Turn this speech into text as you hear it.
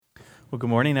Well, good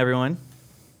morning, everyone.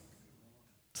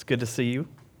 It's good to see you.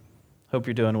 Hope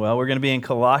you're doing well. We're going to be in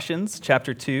Colossians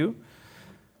chapter 2.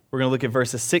 We're going to look at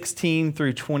verses 16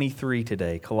 through 23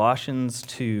 today. Colossians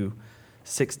 2,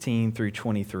 16 through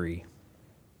 23.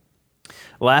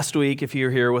 Last week, if you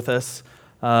were here with us,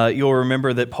 you'll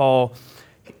remember that Paul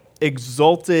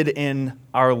exulted in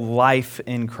our life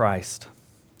in Christ.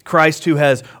 Christ who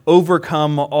has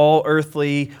overcome all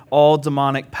earthly, all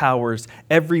demonic powers,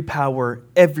 every power,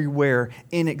 everywhere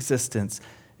in existence.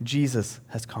 Jesus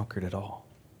has conquered it all.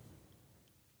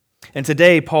 And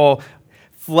today, Paul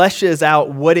fleshes out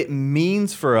what it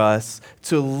means for us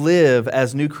to live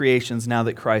as new creations now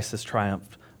that Christ has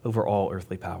triumphed over all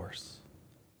earthly powers.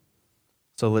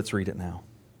 So let's read it now.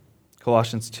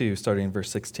 Colossians 2, starting in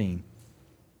verse 16.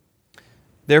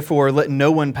 Therefore, let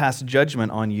no one pass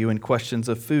judgment on you in questions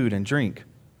of food and drink,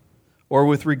 or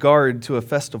with regard to a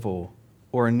festival,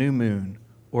 or a new moon,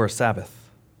 or a Sabbath.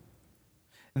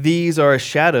 These are a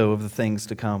shadow of the things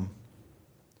to come,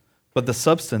 but the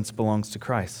substance belongs to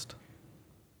Christ.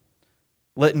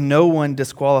 Let no one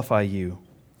disqualify you,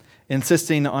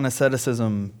 insisting on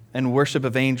asceticism and worship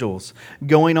of angels,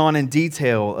 going on in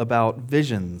detail about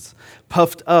visions,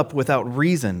 puffed up without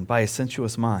reason by a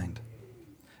sensuous mind,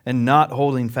 and not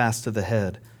holding fast to the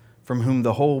head, from whom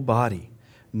the whole body,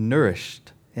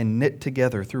 nourished and knit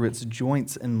together through its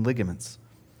joints and ligaments,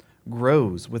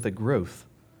 grows with a growth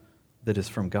that is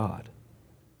from God.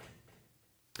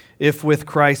 If with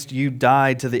Christ you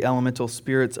died to the elemental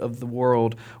spirits of the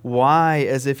world, why,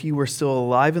 as if you were still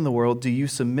alive in the world, do you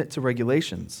submit to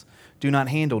regulations? Do not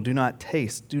handle, do not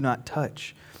taste, do not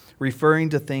touch, referring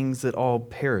to things that all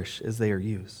perish as they are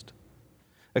used,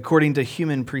 according to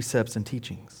human precepts and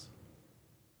teachings.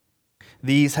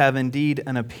 These have indeed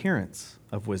an appearance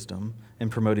of wisdom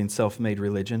in promoting self-made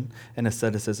religion and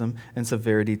asceticism and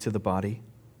severity to the body,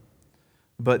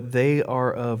 but they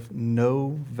are of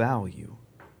no value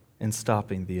in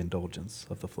stopping the indulgence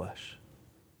of the flesh.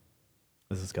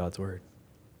 This is God's word.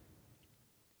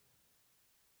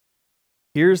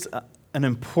 Here's an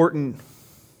important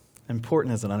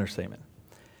is an understatement,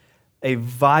 a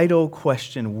vital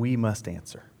question we must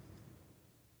answer.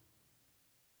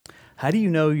 How do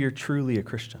you know you're truly a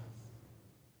Christian?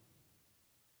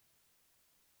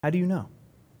 How do you know?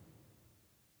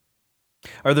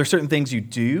 Are there certain things you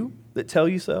do that tell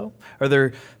you so? Are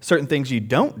there certain things you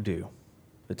don't do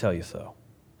that tell you so?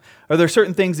 Are there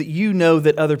certain things that you know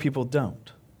that other people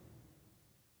don't?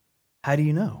 How do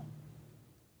you know?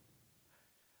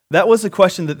 That was a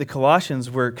question that the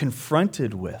Colossians were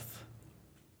confronted with.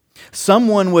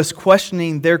 Someone was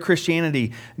questioning their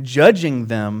Christianity, judging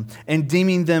them, and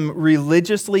deeming them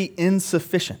religiously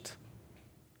insufficient.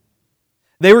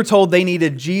 They were told they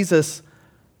needed Jesus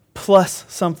plus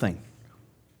something.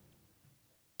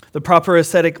 The proper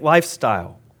ascetic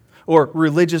lifestyle or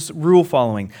religious rule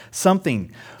following,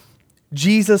 something.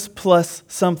 Jesus plus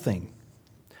something.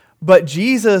 But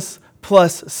Jesus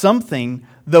plus something,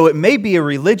 though it may be a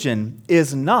religion,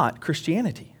 is not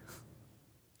Christianity.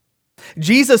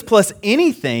 Jesus plus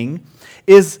anything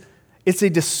it's a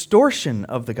distortion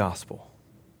of the gospel.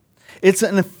 It's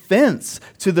an offense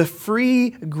to the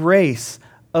free grace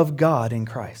of God in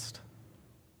Christ.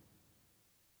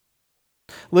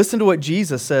 Listen to what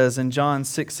Jesus says in John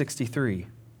 6:63.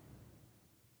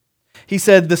 He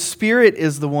said, "The Spirit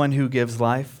is the one who gives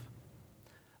life.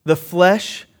 The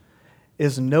flesh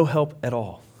is no help at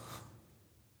all."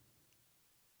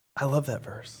 I love that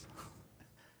verse.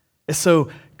 It's so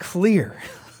clear.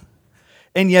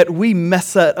 And yet we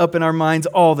mess that up in our minds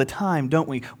all the time, don't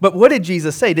we? But what did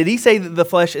Jesus say? Did he say that the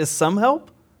flesh is some help?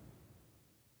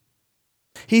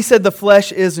 He said the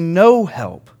flesh is no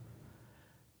help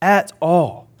at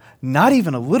all. Not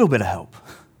even a little bit of help.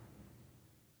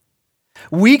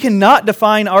 We cannot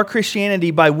define our Christianity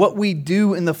by what we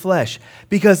do in the flesh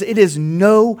because it is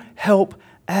no help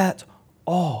at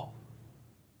all.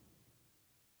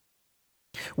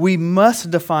 We must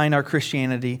define our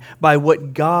Christianity by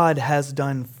what God has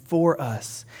done for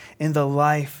us in the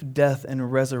life, death,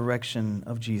 and resurrection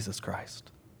of Jesus Christ.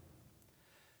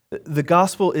 The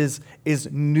gospel is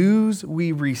news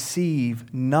we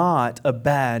receive, not a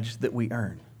badge that we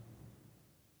earn.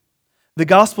 The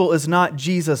gospel is not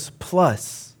Jesus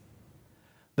plus.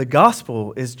 The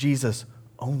gospel is Jesus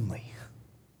only.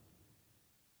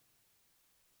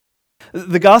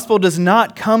 The gospel does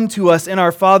not come to us in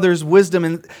our Father's wisdom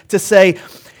and to say,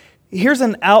 here's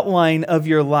an outline of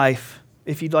your life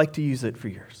if you'd like to use it for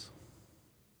yours.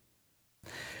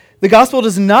 The gospel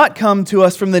does not come to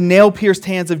us from the nail-pierced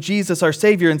hands of Jesus, our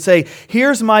Savior, and say,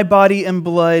 here's my body and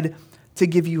blood to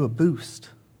give you a boost.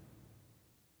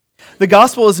 The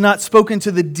gospel is not spoken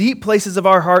to the deep places of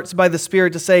our hearts by the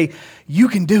Spirit to say, you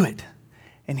can do it,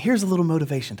 and here's a little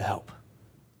motivation to help.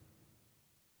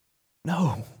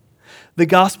 No. The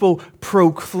gospel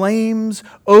proclaims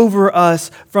over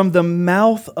us from the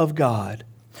mouth of God,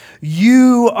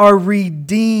 you are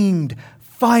redeemed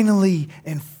finally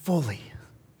and fully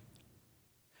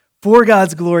for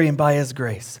God's glory and by His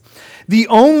grace. The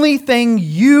only thing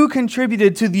you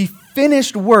contributed to the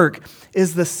finished work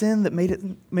is the sin that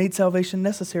made salvation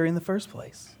necessary in the first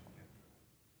place.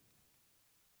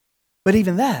 But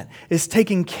even that is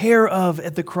taken care of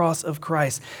at the cross of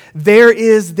Christ. There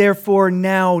is therefore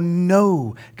now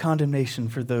no condemnation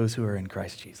for those who are in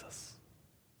Christ Jesus.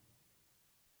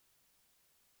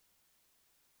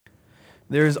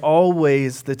 There is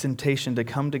always the temptation to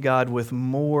come to God with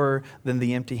more than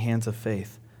the empty hands of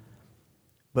faith.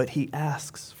 But He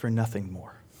asks for nothing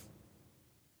more.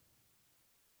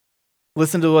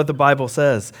 Listen to what the Bible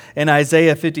says. In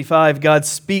Isaiah 55, God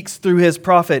speaks through His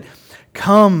prophet,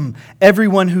 come,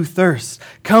 everyone who thirsts,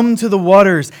 come to the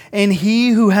waters, and he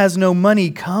who has no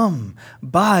money, come,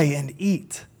 buy and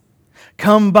eat.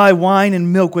 Come buy wine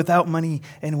and milk without money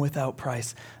and without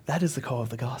price. That is the call of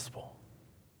the gospel.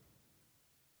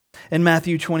 In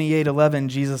Matthew 28:11,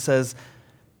 Jesus says,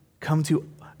 come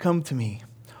to me,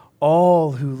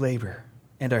 all who labor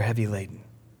and are heavy laden,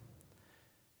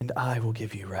 and I will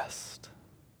give you rest.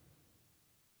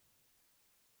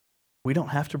 We don't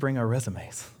have to bring our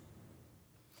resumes.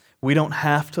 We don't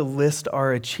have to list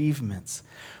our achievements.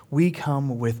 We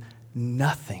come with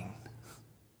nothing.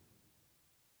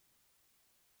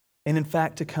 And in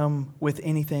fact, to come with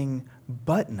anything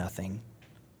but nothing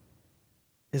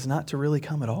is not to really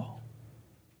come at all.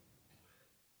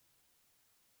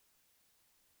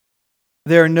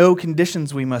 There are no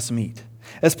conditions we must meet.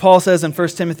 As Paul says in 1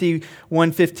 Timothy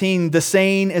 1:15, the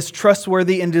saying is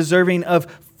trustworthy and deserving of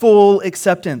full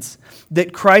acceptance,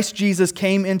 that Christ Jesus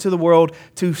came into the world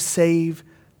to save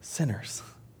sinners.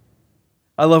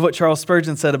 I love what Charles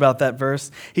Spurgeon said about that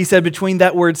verse. He said, between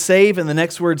that word save and the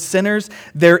next word sinners,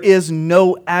 there is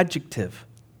no adjective.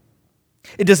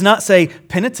 It does not say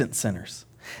penitent sinners.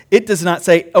 It does not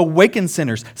say awakened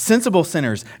sinners, sensible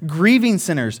sinners, grieving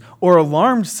sinners, or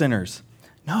alarmed sinners.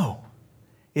 No,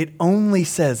 it only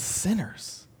says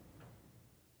sinners.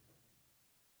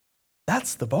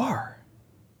 That's the bar.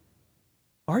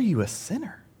 Are you a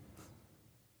sinner?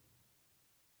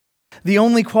 The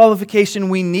only qualification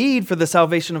we need for the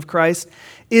salvation of Christ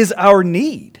is our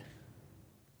need.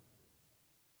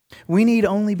 We need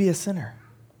only be a sinner.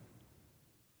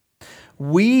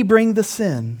 We bring the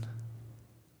sin.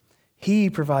 He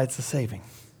provides the saving.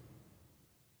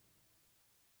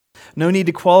 No need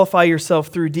to qualify yourself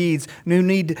through deeds. No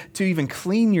need to even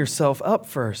clean yourself up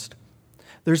first.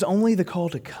 There's only the call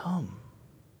to come.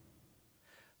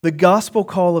 The gospel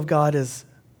call of God is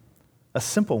a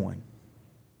simple one.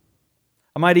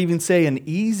 I might even say an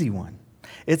easy one.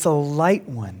 It's a light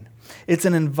one. It's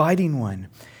an inviting one.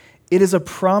 It is a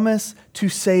promise to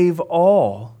save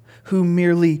all who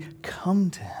merely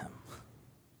come to Him,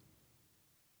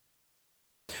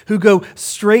 who go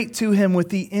straight to Him with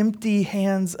the empty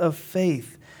hands of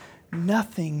faith.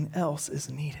 Nothing else is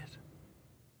needed.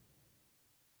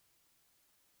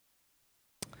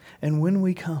 And when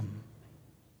we come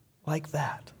like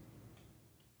that,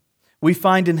 we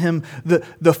find in Him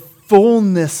the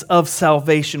fullness of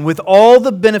salvation with all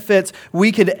the benefits we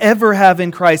could ever have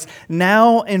in Christ,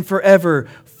 now and forever,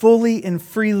 fully and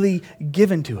freely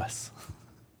given to us.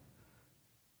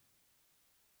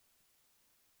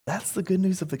 That's the good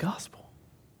news of the gospel.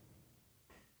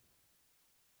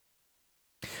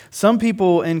 Some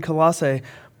people in Colossae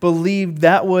believed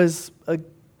that was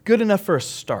good enough for a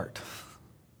start.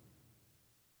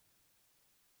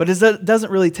 But it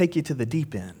doesn't really take you to the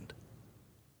deep end.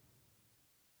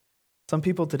 Some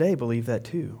people today believe that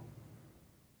too.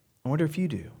 I wonder if you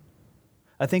do.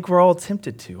 I think we're all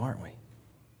tempted to, aren't we?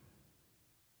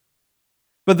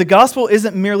 But the gospel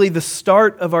isn't merely the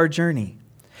start of our journey.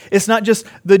 It's not just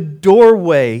the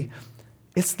doorway,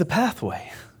 it's the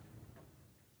pathway.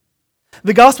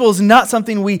 The gospel is not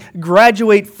something we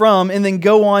graduate from and then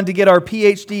go on to get our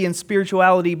PhD in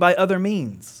spirituality by other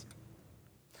means.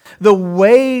 The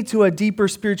way to a deeper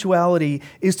spirituality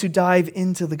is to dive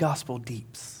into the gospel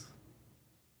deeps.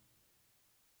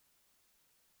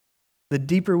 The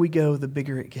deeper we go, the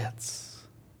bigger it gets.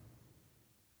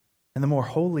 And the more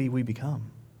holy we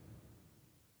become.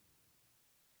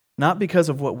 Not because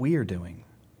of what we are doing,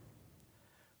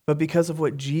 but because of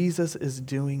what Jesus is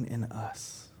doing in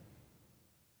us.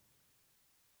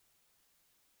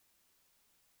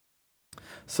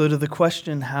 So to the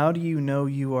question, how do you know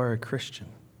you are a Christian?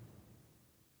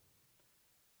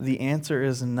 the answer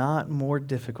is not more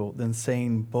difficult than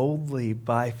saying boldly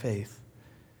by faith,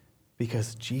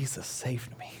 because Jesus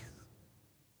saved me.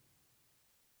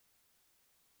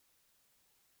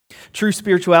 True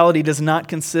spirituality does not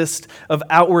consist of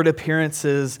outward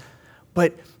appearances,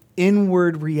 but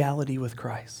inward reality with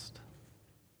Christ.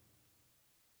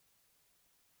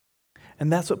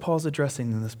 And that's what Paul's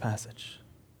addressing in this passage.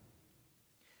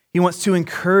 He wants to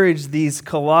encourage these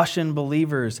Colossian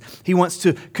believers. He wants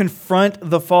to confront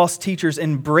the false teachers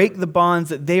and break the bonds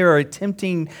that they are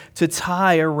attempting to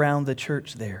tie around the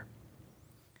church there.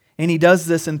 And he does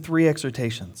this in 3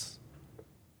 exhortations.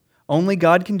 Only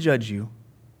God can judge you.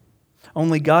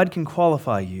 Only God can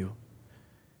qualify you.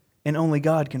 And only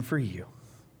God can free you.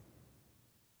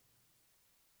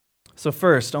 So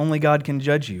first, only God can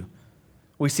judge you.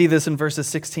 We see this in verses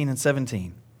 16 and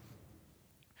 17.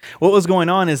 What was going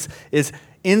on is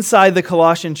inside the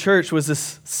Colossian church was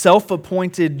this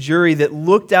self-appointed jury that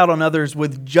looked out on others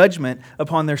with judgment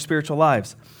upon their spiritual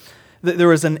lives. There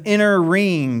was an inner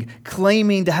ring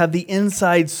claiming to have the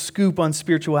inside scoop on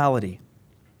spirituality.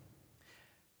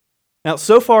 Now,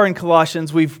 so far in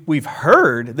Colossians, we've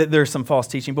heard that there's some false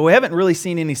teaching, but we haven't really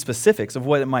seen any specifics of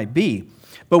what it might be.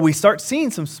 But we start seeing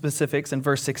some specifics in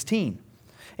verse 16.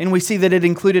 And we see that it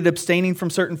included abstaining from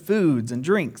certain foods and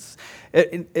drinks.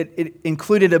 It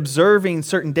included observing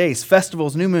certain days,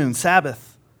 festivals, new moon,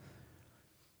 Sabbath.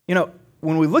 You know,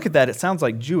 when we look at that, it sounds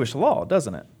like Jewish law,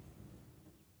 doesn't it?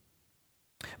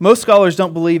 Most scholars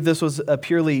don't believe this was a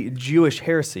purely Jewish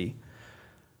heresy.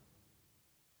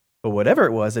 But whatever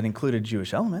it was, it included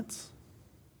Jewish elements.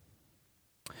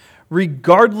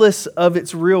 Regardless of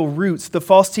its real roots, the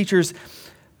false teachers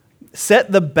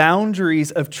set the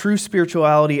boundaries of true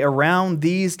spirituality around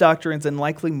these doctrines and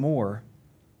likely more,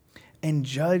 and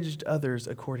judged others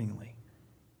accordingly.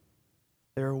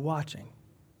 They were watching.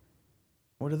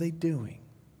 What are they doing?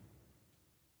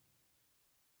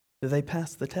 Do they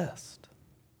pass the test?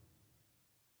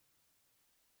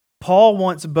 Paul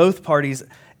wants both parties,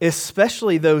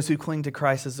 especially those who cling to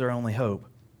Christ as their only hope,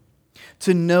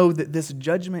 to know that this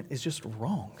judgment is just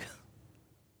wrong.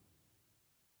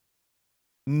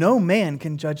 No man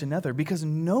can judge another because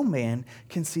no man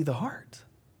can see the heart.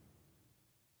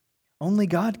 Only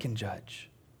God can judge.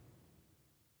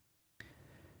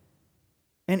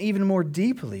 And even more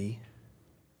deeply,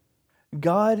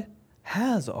 God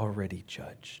has already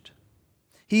judged.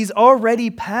 He's already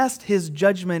passed his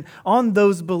judgment on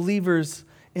those believers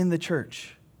in the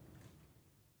church.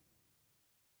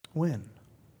 When?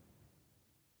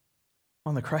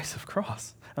 On the cross of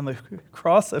Christ.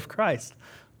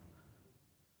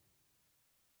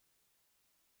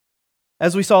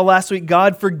 As we saw last week,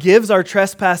 God forgives our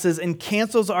trespasses and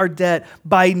cancels our debt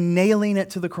by nailing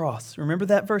it to the cross. Remember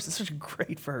that verse? It's such a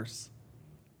great verse.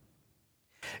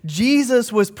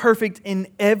 Jesus was perfect in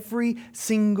every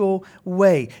single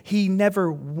way. He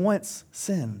never once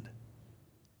sinned. I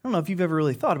don't know if you've ever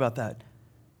really thought about that.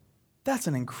 That's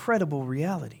an incredible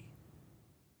reality.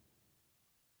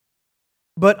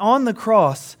 But on the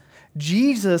cross,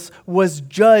 Jesus was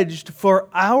judged for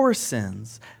our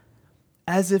sins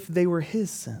as if they were his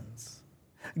sins.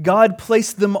 God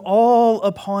placed them all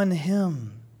upon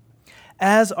him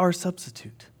as our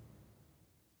substitute.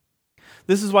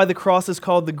 This is why the cross is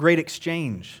called the Great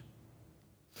Exchange.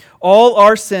 All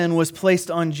our sin was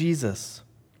placed on Jesus.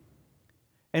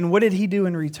 And what did he do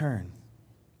in return?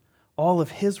 All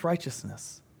of his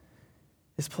righteousness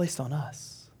is placed on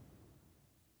us.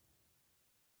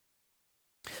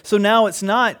 So now it's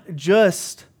not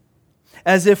just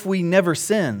as if we never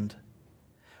sinned,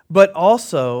 but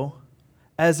also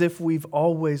as if we've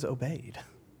always obeyed.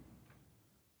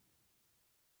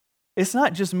 It's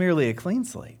not just merely a clean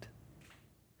slate.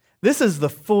 This is the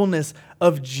fullness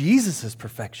of Jesus'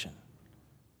 perfection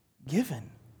given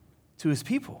to his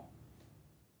people.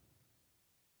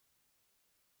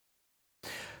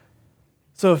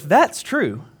 So if that's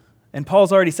true, and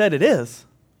Paul's already said it is,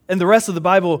 and the rest of the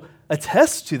Bible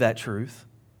attests to that truth,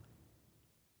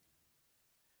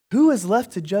 who is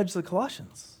left to judge the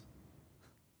Colossians?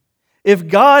 If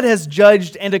God has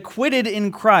judged and acquitted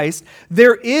in Christ,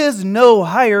 there is no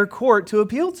higher court to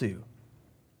appeal to.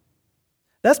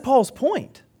 That's Paul's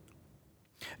point.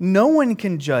 No one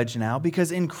can judge now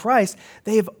because in Christ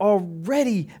they have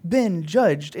already been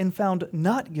judged and found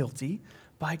not guilty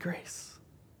by grace.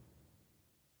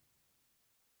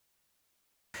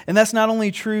 And that's not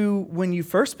only true when you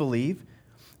first believe,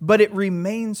 but it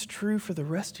remains true for the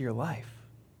rest of your life.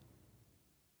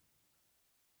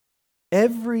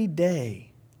 Every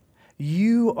day,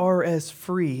 you are as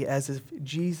free as if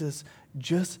Jesus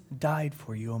just died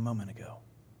for you a moment ago.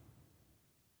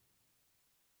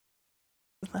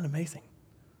 Isn't that amazing?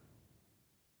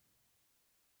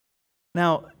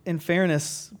 Now, in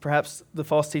fairness, perhaps the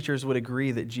false teachers would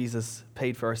agree that Jesus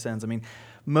paid for our sins. I mean,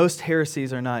 most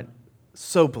heresies are not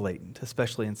so blatant,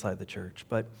 especially inside the church,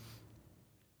 but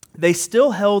they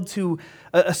still held to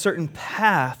a certain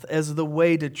path as the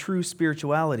way to true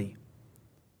spirituality.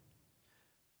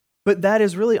 But that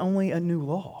is really only a new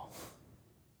law.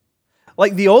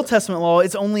 Like the Old Testament law,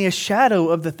 it's only a shadow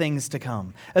of the things to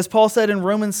come. As Paul said in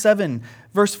Romans 7,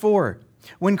 verse 4,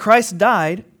 when Christ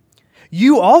died,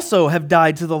 you also have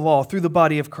died to the law through the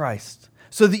body of Christ,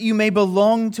 so that you may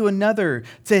belong to another,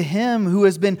 to Him who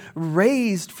has been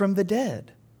raised from the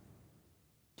dead.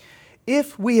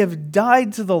 If we have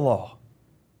died to the law,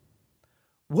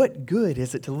 what good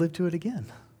is it to live to it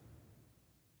again?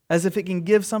 As if it can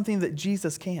give something that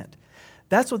Jesus can't.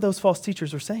 That's what those false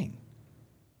teachers are saying.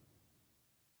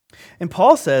 And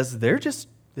Paul says they're just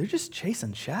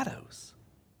chasing shadows.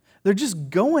 They're just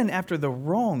going after the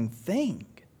wrong thing.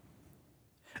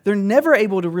 They're never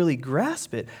able to really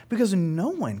grasp it because no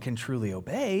one can truly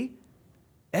obey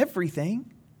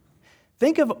everything.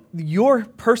 Think of your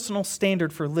personal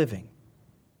standard for living.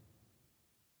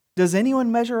 Does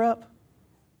anyone measure up?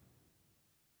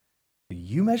 Do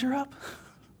you measure up?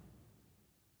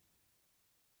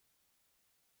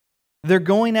 They're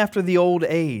going after the old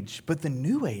age, but the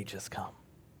new age has come.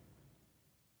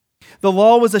 The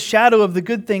law was a shadow of the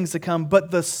good things to come,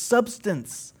 but the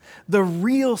substance, the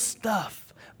real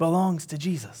stuff, belongs to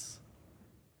Jesus.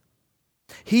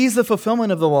 He's the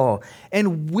fulfillment of the law,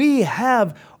 and we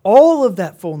have all of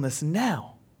that fullness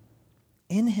now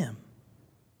in Him.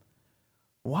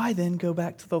 Why then go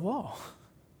back to the law?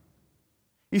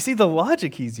 You see the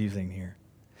logic he's using here.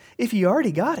 If you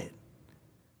already got it,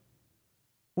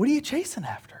 what are you chasing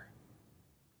after?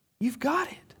 You've got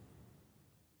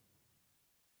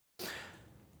it.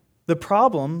 The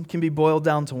problem can be boiled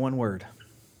down to one word: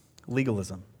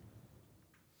 legalism.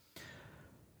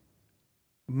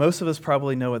 Most of us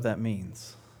probably know what that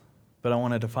means, but I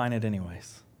want to define it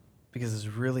anyways, because it's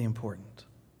really important.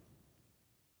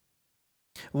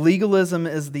 Legalism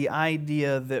is the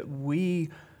idea that we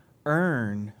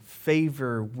earn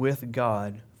favor with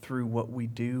God through what we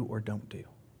do or don't do,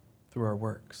 through our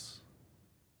works.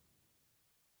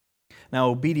 Now,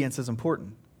 obedience is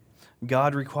important.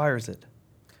 God requires it,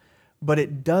 but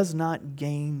it does not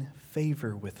gain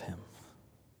favor with Him.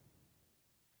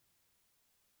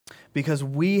 Because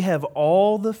we have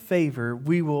all the favor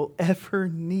we will ever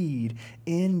need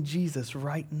in Jesus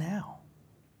right now.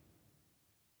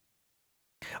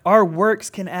 Our works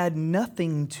can add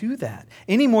nothing to that,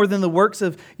 any more than the works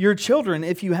of your children,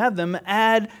 if you have them,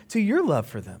 add to your love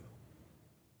for them.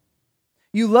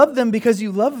 You love them because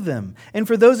you love them. And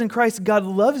for those in Christ, God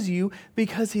loves you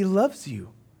because He loves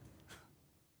you.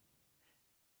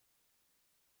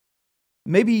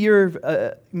 Maybe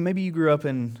you grew up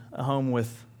in a home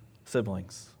with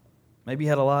siblings. Maybe you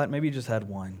had a lot, maybe you just had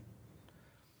one.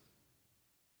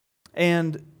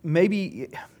 And maybe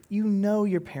you know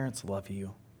your parents love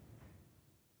you.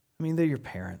 I mean, they're your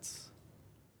parents.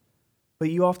 But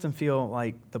you often feel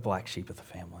like the black sheep of the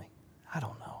family. I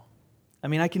don't know. I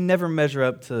mean, I can never measure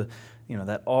up to,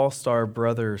 that all-star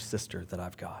brother or sister that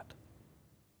I've got.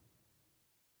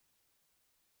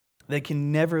 They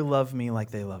can never love me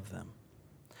like they love them.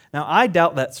 Now, I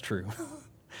doubt that's true.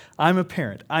 I'm a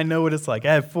parent. I know what it's like.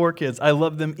 I have 4 kids. I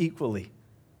love them equally.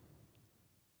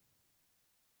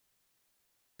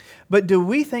 But do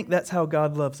we think that's how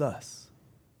God loves us?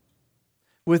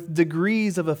 With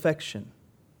degrees of affection.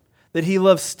 That He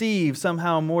loves Steve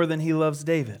somehow more than He loves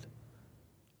David.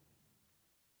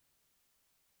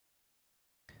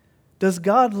 Does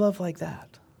God love like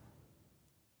that?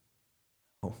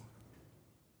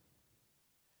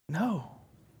 No.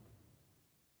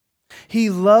 He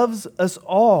loves us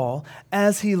all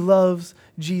as He loves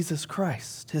Jesus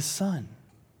Christ, His Son.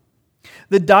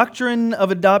 The doctrine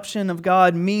of adoption of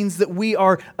God means that we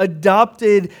are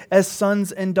adopted as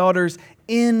sons and daughters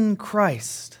in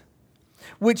Christ,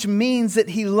 which means that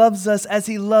He loves us as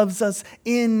He loves us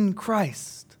in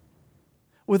Christ,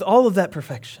 with all of that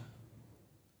perfection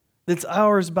that's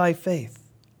ours by faith.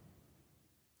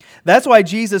 That's why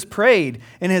Jesus prayed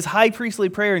in His high priestly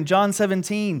prayer in John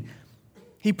 17.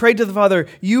 He prayed to the Father,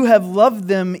 "You have loved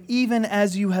them even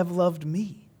as you have loved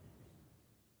me."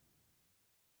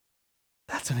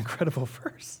 That's an incredible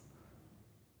verse.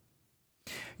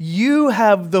 You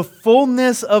have the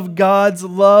fullness of God's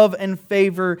love and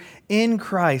favor in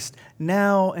Christ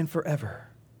now and forever.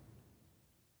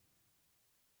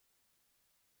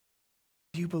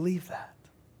 Do you believe that?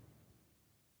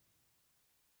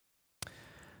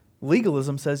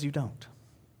 Legalism says you don't.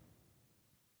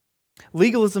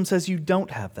 Legalism says you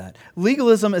don't have that.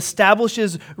 Legalism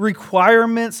establishes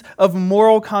requirements of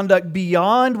moral conduct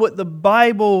beyond what the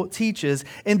Bible teaches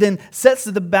and then sets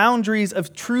the boundaries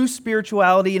of true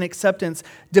spirituality and acceptance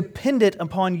dependent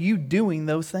upon you doing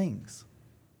those things.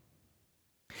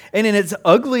 And in its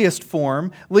ugliest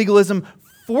form, legalism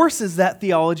forces that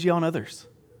theology on others.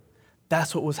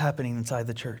 That's what was happening inside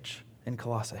the church in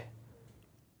Colossae.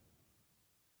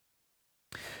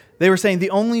 They were saying the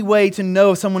only way to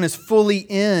know if someone is fully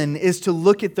in is to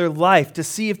look at their life, to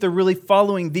see if they're really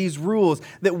following these rules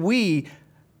that we,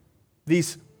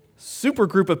 these super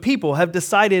group of people, have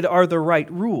decided are the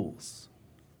right rules.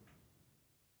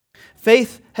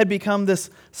 Faith had become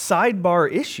this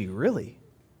sidebar issue, really.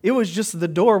 It was just the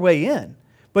doorway in,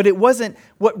 but it wasn't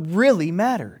what really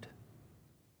mattered.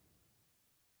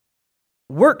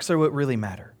 Works are what really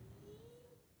matter.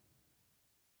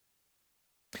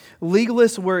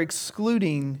 Legalists were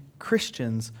excluding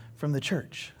Christians from the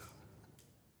church.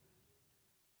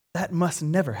 That must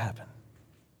never happen.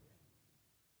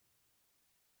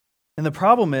 And the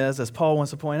problem is, as Paul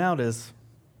wants to point out, is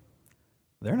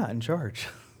they're not in charge.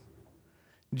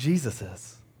 Jesus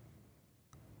is.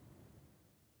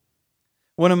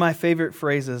 One of my favorite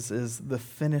phrases is the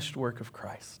finished work of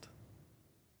Christ.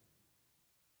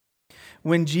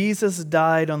 When Jesus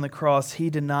died on the cross,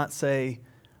 he did not say,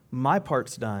 "My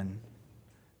part's done,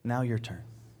 now your turn."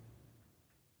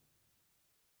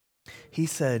 He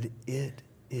said, "It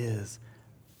is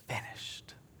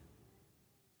finished."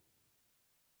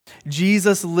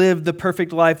 Jesus lived the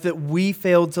perfect life that we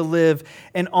failed to live,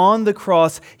 and on the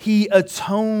cross, he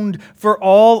atoned for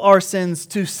all our sins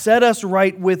to set us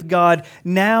right with God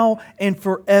now and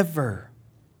forever.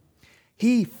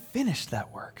 He finished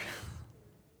that work.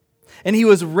 And he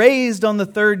was raised on the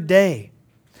third day.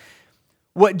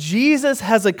 What Jesus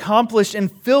has accomplished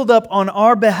and filled up on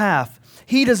our behalf,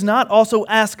 he does not also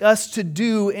ask us to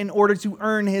do in order to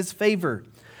earn his favor.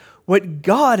 What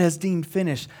God has deemed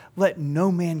finished, let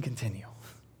no man continue.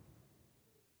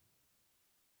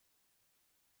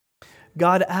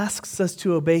 God asks us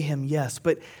to obey him, yes,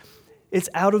 but it's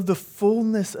out of the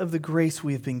fullness of the grace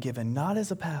we have been given, not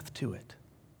as a path to it.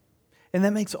 And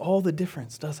that makes all the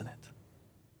difference, doesn't it?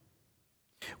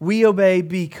 We obey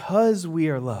because we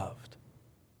are loved,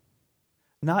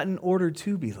 not in order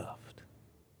to be loved.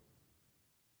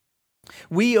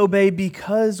 We obey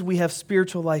because we have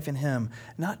spiritual life in him,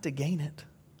 not to gain it.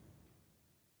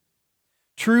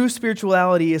 True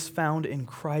spirituality is found in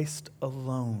Christ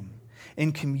alone,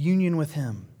 in communion with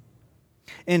him,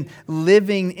 in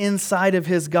living inside of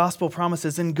his gospel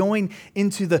promises and going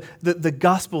into the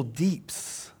gospel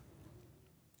deeps.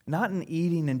 Not in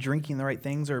eating and drinking the right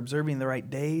things or observing the right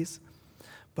days,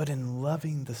 but in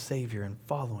loving the Savior and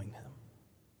following him.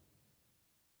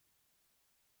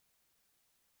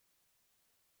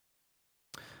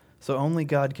 So only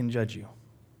God can judge you.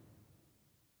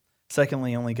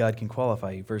 Secondly, only God can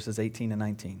qualify you, verses 18 and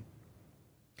 19.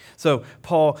 So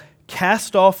Paul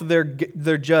cast off their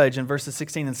judge in verses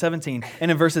 16 and 17,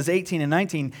 and in verses 18 and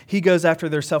 19, he goes after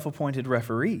their self-appointed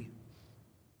referee.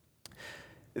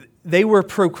 They were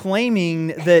proclaiming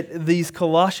that these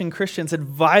Colossian Christians had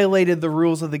violated the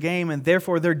rules of the game, and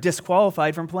therefore they're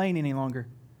disqualified from playing any longer.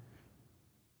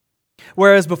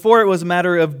 Whereas before it was a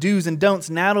matter of do's and don'ts,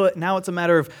 now it's a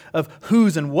matter of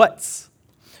who's and what's.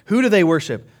 Who do they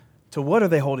worship? To what are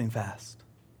they holding fast?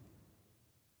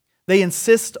 They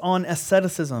insist on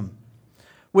asceticism,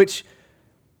 which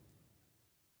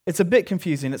it's a bit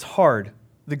confusing. It's hard.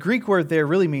 The Greek word there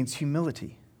really means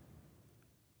humility.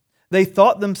 They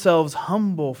thought themselves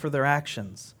humble for their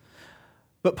actions.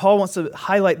 But Paul wants to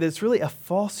highlight that it's really a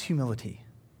false humility.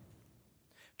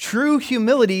 True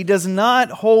humility does not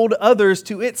hold others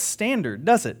to its standard,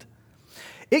 does it?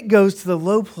 It goes to the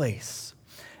low place.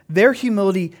 Their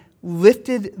humility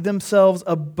lifted themselves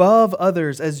above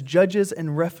others as judges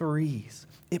and referees.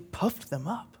 It puffed them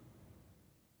up.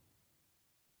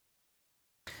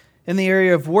 In the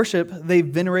area of worship, they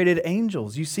venerated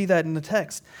angels. You see that in the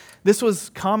text. This was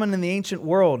common in the ancient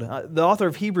world. The author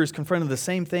of Hebrews confronted the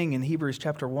same thing in Hebrews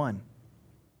chapter 1.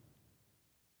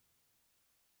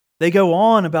 They go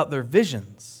on about their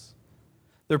visions.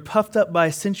 They're puffed up by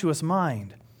a sensuous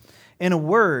mind. In a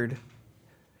word,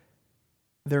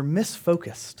 they're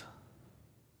misfocused.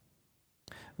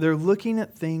 They're looking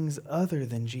at things other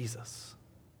than Jesus.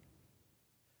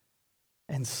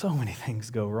 And so many things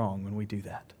go wrong when we do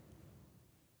that.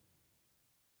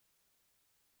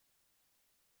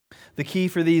 The key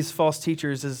for these false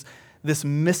teachers is this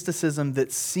mysticism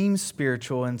that seems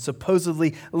spiritual and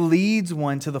supposedly leads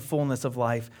one to the fullness of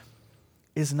life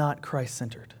is not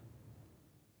Christ-centered.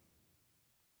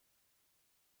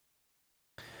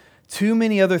 Too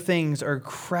many other things are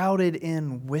crowded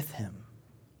in with him.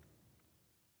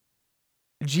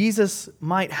 Jesus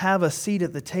might have a seat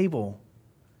at the table,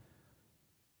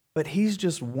 but he's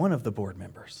just one of the board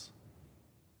members.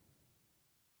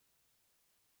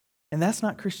 And that's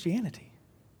not Christianity.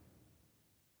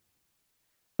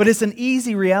 But it's an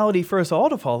easy reality for us all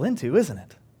to fall into, isn't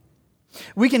it?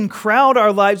 We can crowd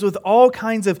our lives with all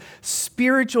kinds of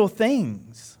spiritual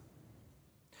things.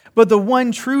 But the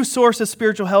one true source of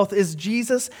spiritual health is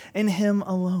Jesus and him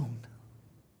alone.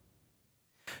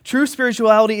 True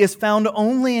spirituality is found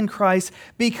only in Christ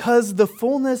because the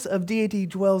fullness of deity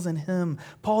dwells in him.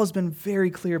 Paul has been very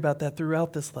clear about that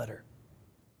throughout this letter.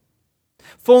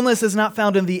 Fullness is not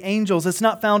found in the angels. It's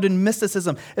not found in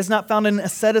mysticism. It's not found in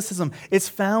asceticism. It's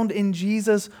found in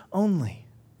Jesus only.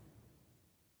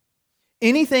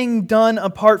 Anything done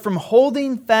apart from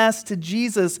holding fast to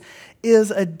Jesus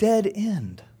is a dead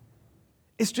end.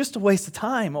 It's just a waste of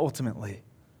time, ultimately.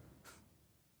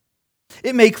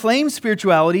 It may claim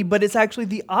spirituality, but it's actually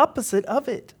the opposite of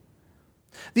it.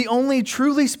 The only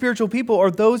truly spiritual people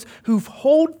are those who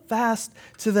hold fast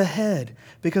to the head,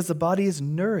 because the body is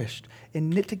nourished and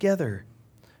knit together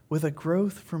with a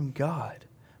growth from God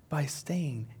by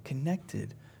staying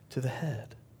connected to the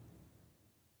head.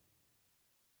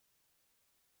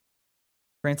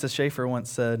 Francis Schaeffer once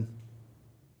said,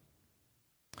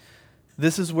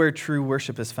 "This is where true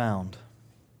worship is found,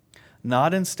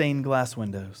 not in stained glass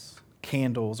windows,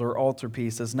 candles, or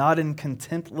altarpieces, not in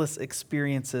contentless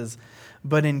experiences,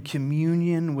 but in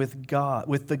communion with God,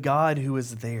 with the God who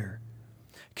is there.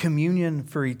 Communion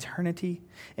for eternity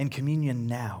and communion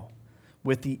now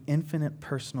with the infinite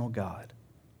personal God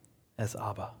as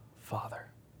Abba, Father."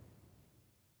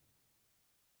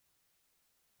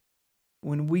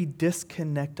 When we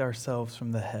disconnect ourselves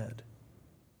from the head,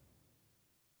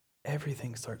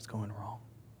 everything starts going wrong.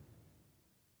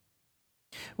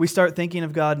 We start thinking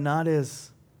of God not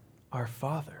as our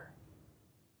Father,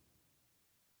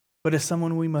 but as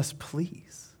someone we must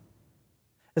please,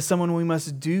 as someone we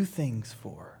must do things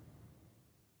for.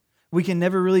 We can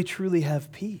never really truly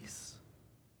have peace.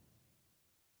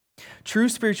 True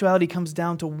spirituality comes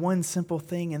down to one simple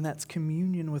thing, and that's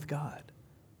communion with God.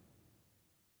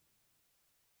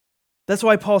 That's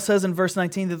why Paul says in verse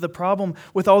 19 that the problem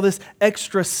with all this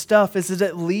extra stuff is that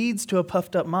it leads to a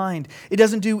puffed up mind. It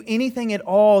doesn't do anything at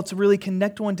all to really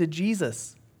connect one to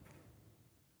Jesus.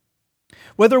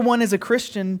 Whether one is a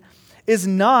Christian is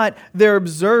not their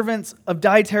observance of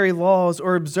dietary laws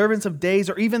or observance of days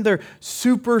or even their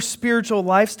super spiritual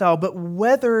lifestyle, but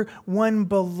whether one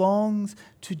belongs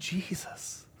to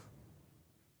Jesus.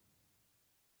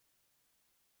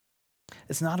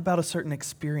 It's not about a certain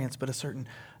experience, but a certain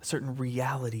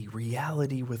reality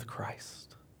with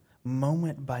Christ,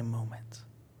 moment by moment.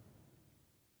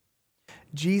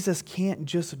 Jesus can't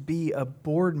just be a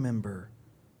board member.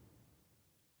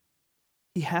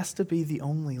 He has to be the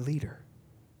only leader.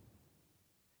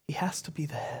 He has to be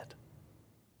the head.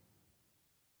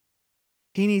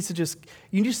 You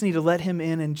just need to let him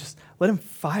in and just let him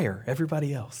fire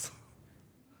everybody else.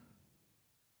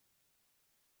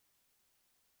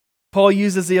 Paul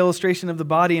uses the illustration of the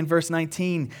body in verse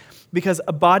 19 because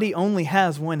a body only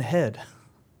has one head.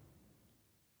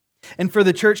 And for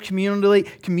the church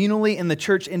communally and the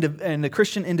church and the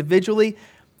Christian individually,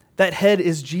 that head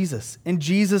is Jesus and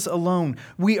Jesus alone.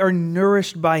 We are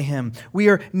nourished by him. We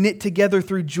are knit together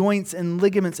through joints and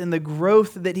ligaments, and the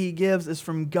growth that he gives is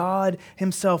from God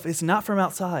himself. It's not from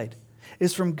outside.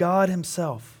 It's from God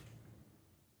himself.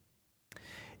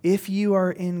 If you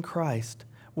are in Christ,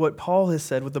 what Paul has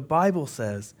said, what the Bible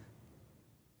says,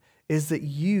 is that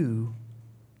you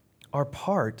are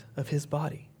part of his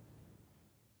body.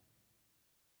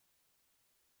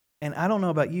 And I don't know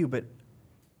about you, but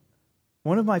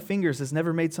one of my fingers has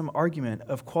never made some argument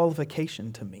of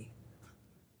qualification to me.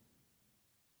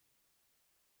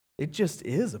 It just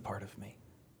is a part of me.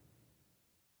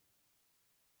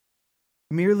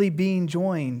 Merely being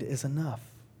joined is enough.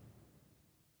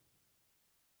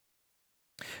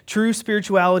 True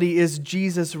spirituality is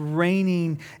Jesus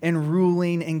reigning and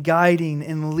ruling and guiding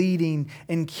and leading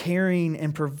and caring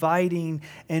and providing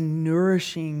and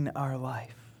nourishing our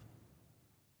life.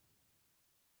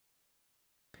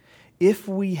 If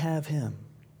we have him,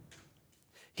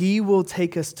 he will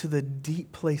take us to the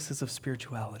deep places of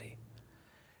spirituality,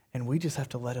 and we just have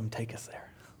to let him take us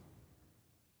there.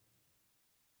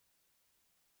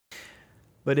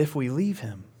 But if we leave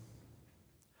him,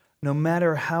 no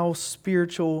matter how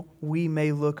spiritual we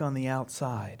may look on the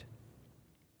outside,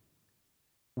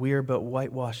 we are but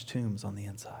whitewashed tombs on the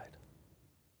inside.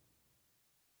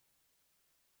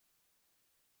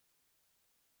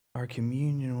 Our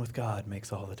communion with God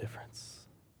makes all the difference.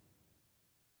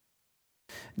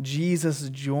 Jesus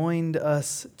joined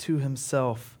us to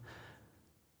himself.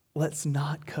 Let's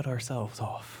not cut ourselves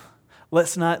off.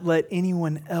 Let's not let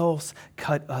anyone else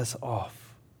cut us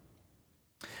off.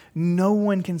 No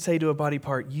one can say to a body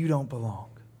part, you don't belong.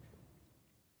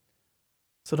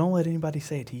 So don't let anybody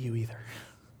say it to you either.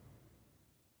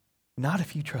 Not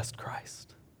if you trust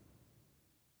Christ.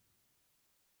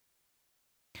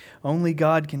 Only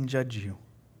God can judge you.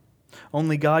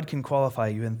 Only God can qualify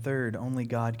you. And third, only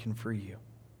God can free you.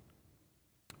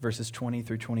 Verses 20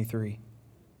 through 23.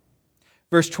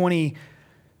 Verse 20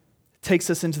 takes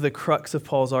us into the crux of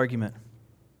Paul's argument.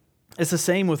 It's the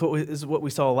same with what we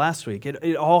saw last week.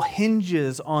 It all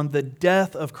hinges on the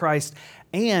death of Christ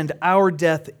and our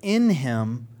death in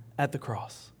him at the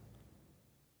cross.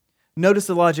 Notice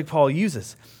the logic Paul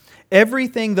uses.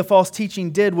 Everything the false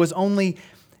teaching did is only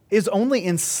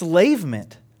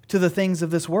enslavement to the things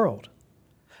of this world.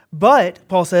 But,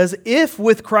 Paul says, if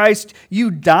with Christ you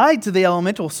died to the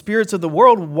elemental spirits of the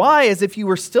world, why, as if you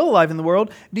were still alive in the world,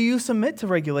 do you submit to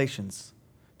regulations?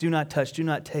 Do not touch, do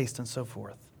not taste, and so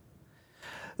forth.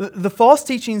 The false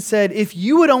teaching said, if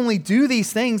you would only do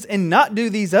these things and not do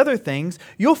these other things,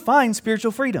 you'll find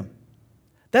spiritual freedom.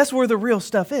 That's where the real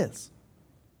stuff is.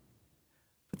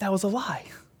 But that was a lie.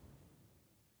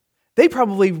 They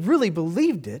probably really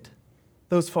believed it,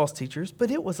 those false teachers,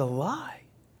 but it was a lie.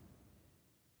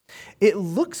 It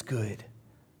looks good,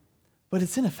 but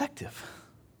it's ineffective.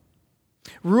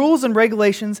 Rules and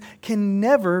regulations can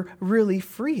never really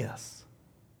free us.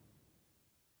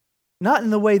 Not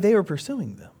in the way they were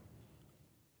pursuing them.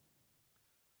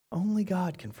 Only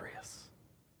God can free us.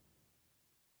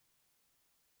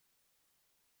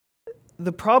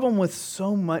 The problem with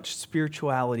so much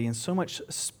spirituality and so much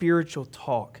spiritual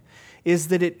talk is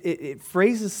that it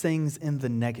phrases things in the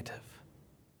negative.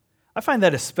 I find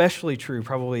that especially true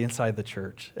probably inside the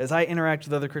church. As I interact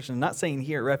with other Christians, not saying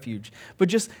here at Refuge, but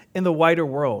just in the wider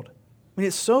world. I mean,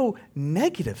 it's so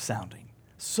negative sounding,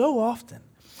 so often.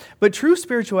 But true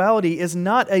spirituality is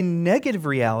not a negative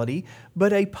reality,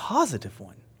 but a positive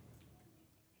one.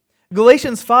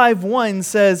 Galatians 5:1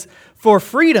 says, "For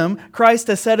freedom Christ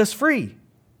has set us free.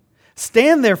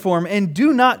 Stand therefore and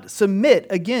do not submit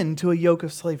again to a yoke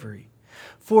of slavery.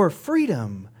 For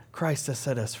freedom Christ has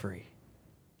set us free."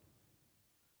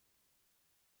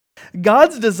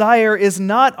 God's desire is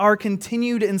not our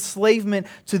continued enslavement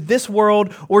to this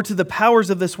world or to the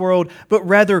powers of this world, but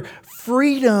rather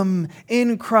freedom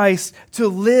in Christ to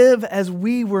live as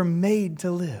we were made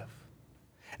to live.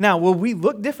 Now, will we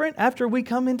look different after we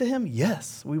come into Him?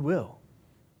 Yes, we will.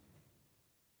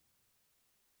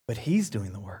 But He's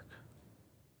doing the work.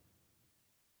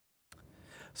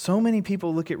 So many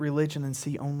people look at religion and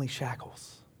see only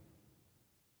shackles.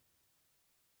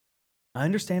 I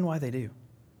understand why they do.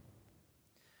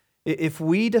 If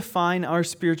we define our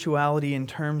spirituality in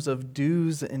terms of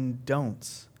do's and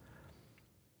don'ts,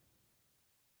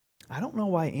 I don't know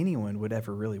why anyone would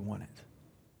ever really want it.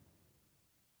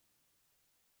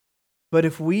 But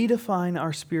if we define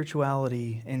our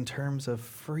spirituality in terms of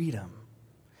freedom,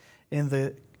 in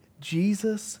the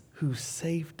Jesus who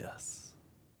saved us,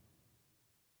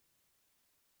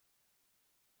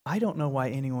 I don't know why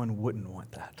anyone wouldn't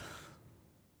want that.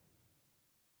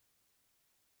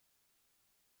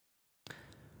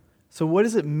 So what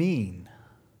does it mean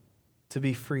to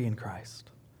be free in Christ?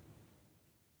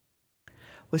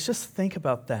 Let's just think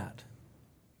about that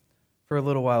for a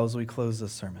little while as we close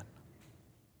this sermon.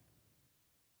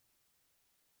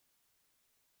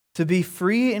 To be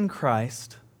free in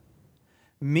Christ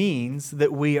means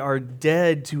that we are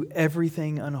dead to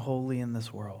everything unholy in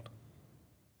this world.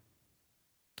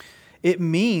 It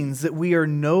means that we are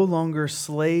no longer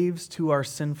slaves to our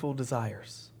sinful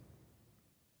desires.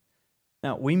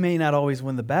 Now, we may not always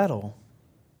win the battle,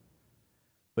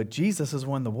 but Jesus has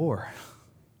won the war.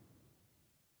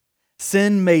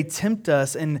 Sin may tempt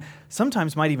us and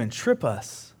sometimes might even trip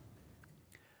us,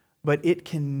 but it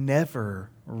can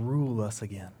never rule us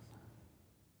again.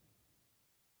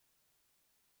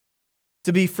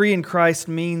 To be free in Christ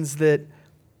means that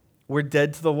we're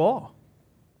dead to the law,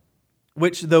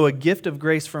 which, though a gift of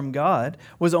grace from God,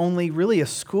 was only really a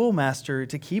schoolmaster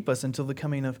to keep us until the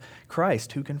coming of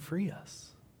Christ, who can free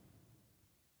us.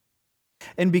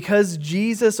 And because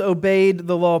Jesus obeyed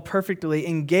the law perfectly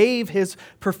and gave His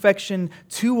perfection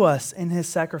to us in His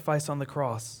sacrifice on the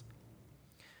cross,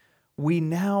 we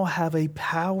now have a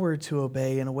power to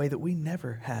obey in a way that we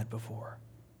never had before.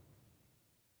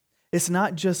 It's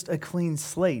not just a clean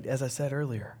slate, as I said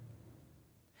earlier.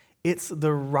 It's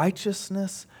the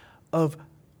righteousness of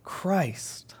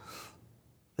Christ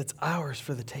that's ours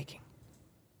for the taking.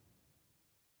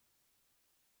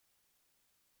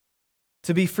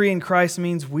 To be free in Christ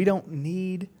means we don't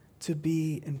need to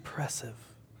be impressive.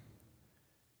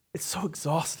 It's so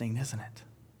exhausting, isn't it?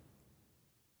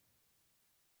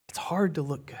 It's hard to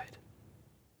look good.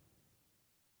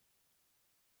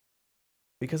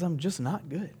 Because I'm just not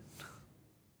good.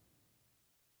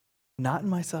 Not in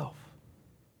myself.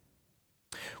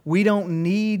 We don't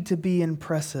need to be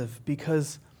impressive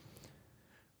because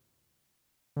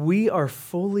we are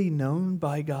fully known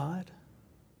by God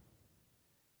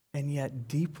and yet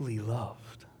deeply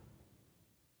loved.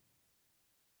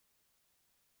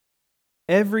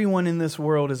 Everyone in this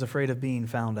world is afraid of being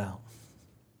found out.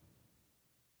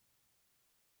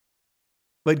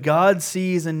 But God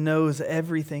sees and knows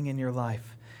everything in your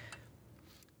life.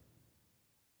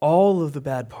 All of the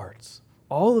bad parts,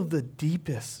 all of the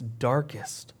deepest,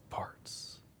 darkest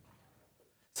parts.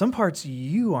 Some parts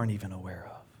you aren't even aware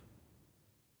of.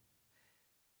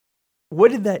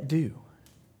 What did that do?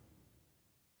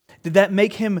 Did that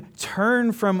make him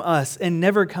turn from us and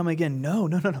never come again? No.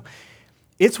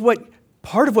 It's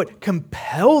part of what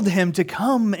compelled him to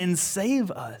come and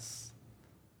save us.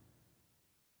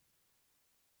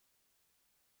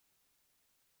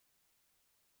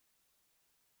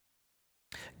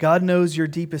 God knows your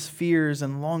deepest fears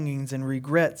and longings and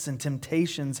regrets and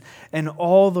temptations and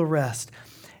all the rest.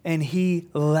 And he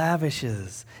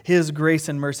lavishes his grace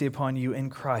and mercy upon you in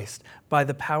Christ by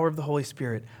the power of the Holy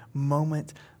Spirit,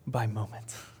 moment by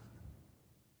moment.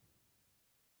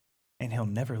 And he'll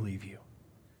never leave you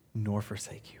nor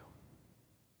forsake you.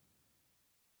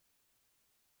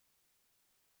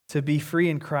 To be free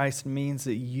in Christ means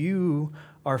that you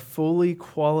are fully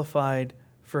qualified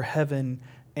for heaven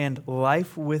and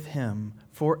life with him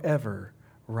forever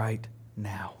right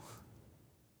now.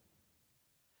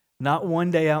 Not one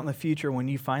day out in the future when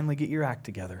you finally get your act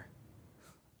together,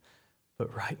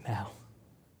 but right now.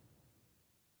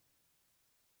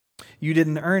 You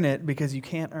didn't earn it because you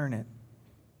can't earn it.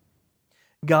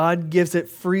 God gives it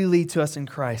freely to us in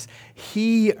Christ.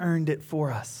 He earned it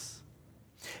for us.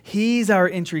 He's our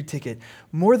entry ticket.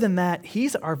 More than that,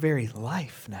 he's our very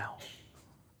life now.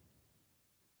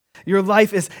 Your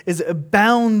life is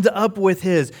bound up with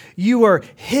his. You are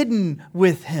hidden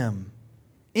with him,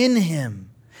 in him.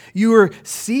 You are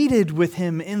seated with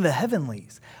him in the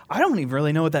heavenlies. I don't even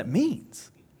really know what that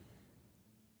means.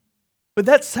 But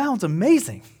that sounds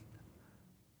amazing.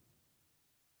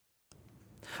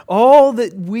 All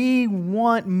that we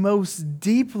want most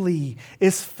deeply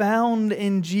is found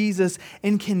in Jesus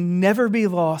and can never be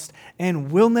lost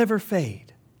and will never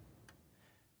fade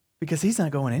because he's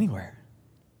not going anywhere.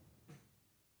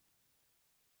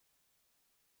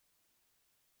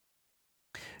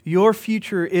 Your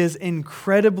future is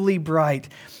incredibly bright,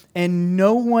 and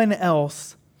no one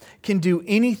else can do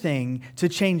anything to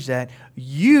change that.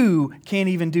 You can't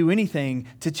even do anything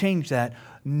to change that.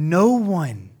 No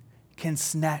one can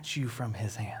snatch you from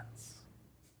his hands.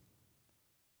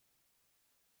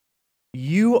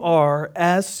 You are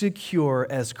as secure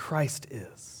as Christ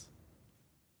is,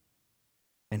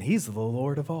 and he's the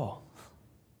Lord of all.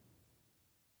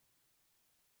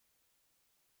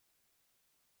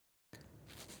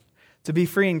 To be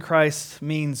free in Christ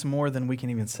means more than we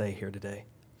can even say here today.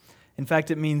 In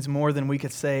fact, it means more than we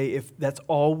could say if that's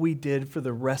all we did for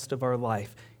the rest of our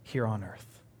life here on earth.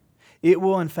 It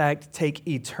will, in fact, take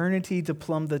eternity to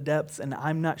plumb the depths, and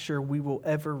I'm not sure we will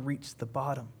ever reach the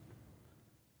bottom.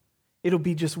 It'll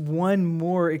be just one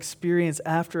more experience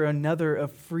after another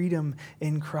of freedom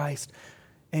in Christ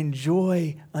and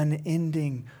joy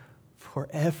unending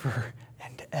forever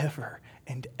and ever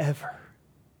and ever.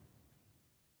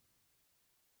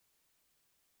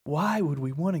 Why would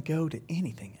we want to go to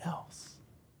anything else?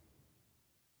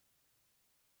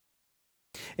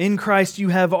 In Christ, you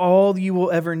have all you will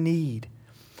ever need.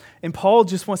 And Paul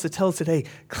just wants to tell us today,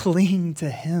 cling to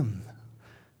him.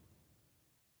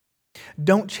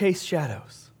 Don't chase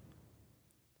shadows.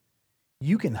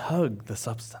 You can hug the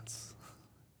substance.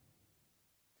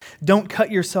 Don't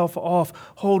cut yourself off.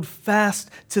 Hold fast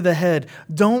to the head.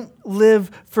 Don't live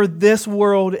for this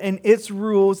world and its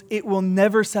rules. It will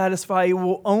never satisfy. It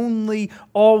will only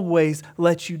always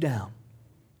let you down.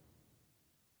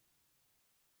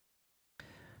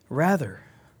 Rather,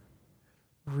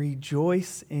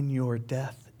 rejoice in your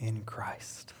death in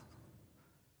Christ.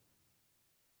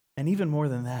 And even more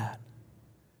than that,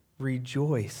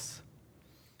 rejoice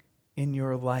in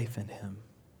your life in him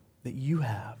that you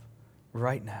have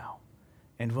right now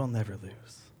and will never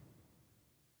lose.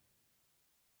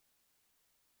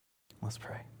 Let's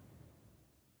pray.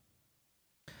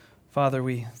 Father,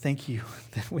 we thank you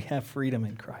that we have freedom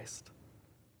in Christ.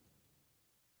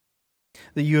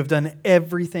 that you have done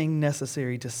everything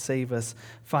necessary to save us,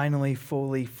 finally,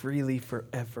 fully, freely,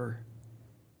 forever.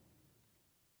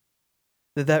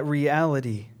 That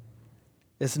reality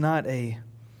is not a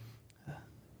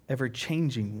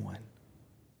ever-changing one,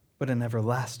 but an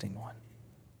everlasting one.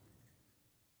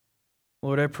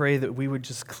 Lord, I pray that we would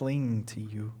just cling to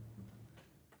you,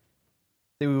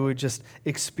 that we would just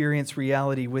experience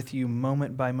reality with you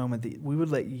moment by moment, that we would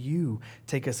let you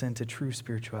take us into true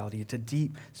spirituality, into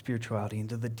deep spirituality,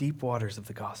 into the deep waters of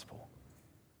the gospel,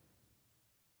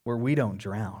 where we don't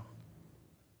drown,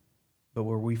 but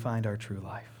where we find our true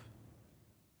life.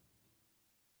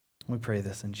 We pray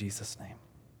this in Jesus' name.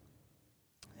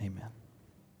 Amen.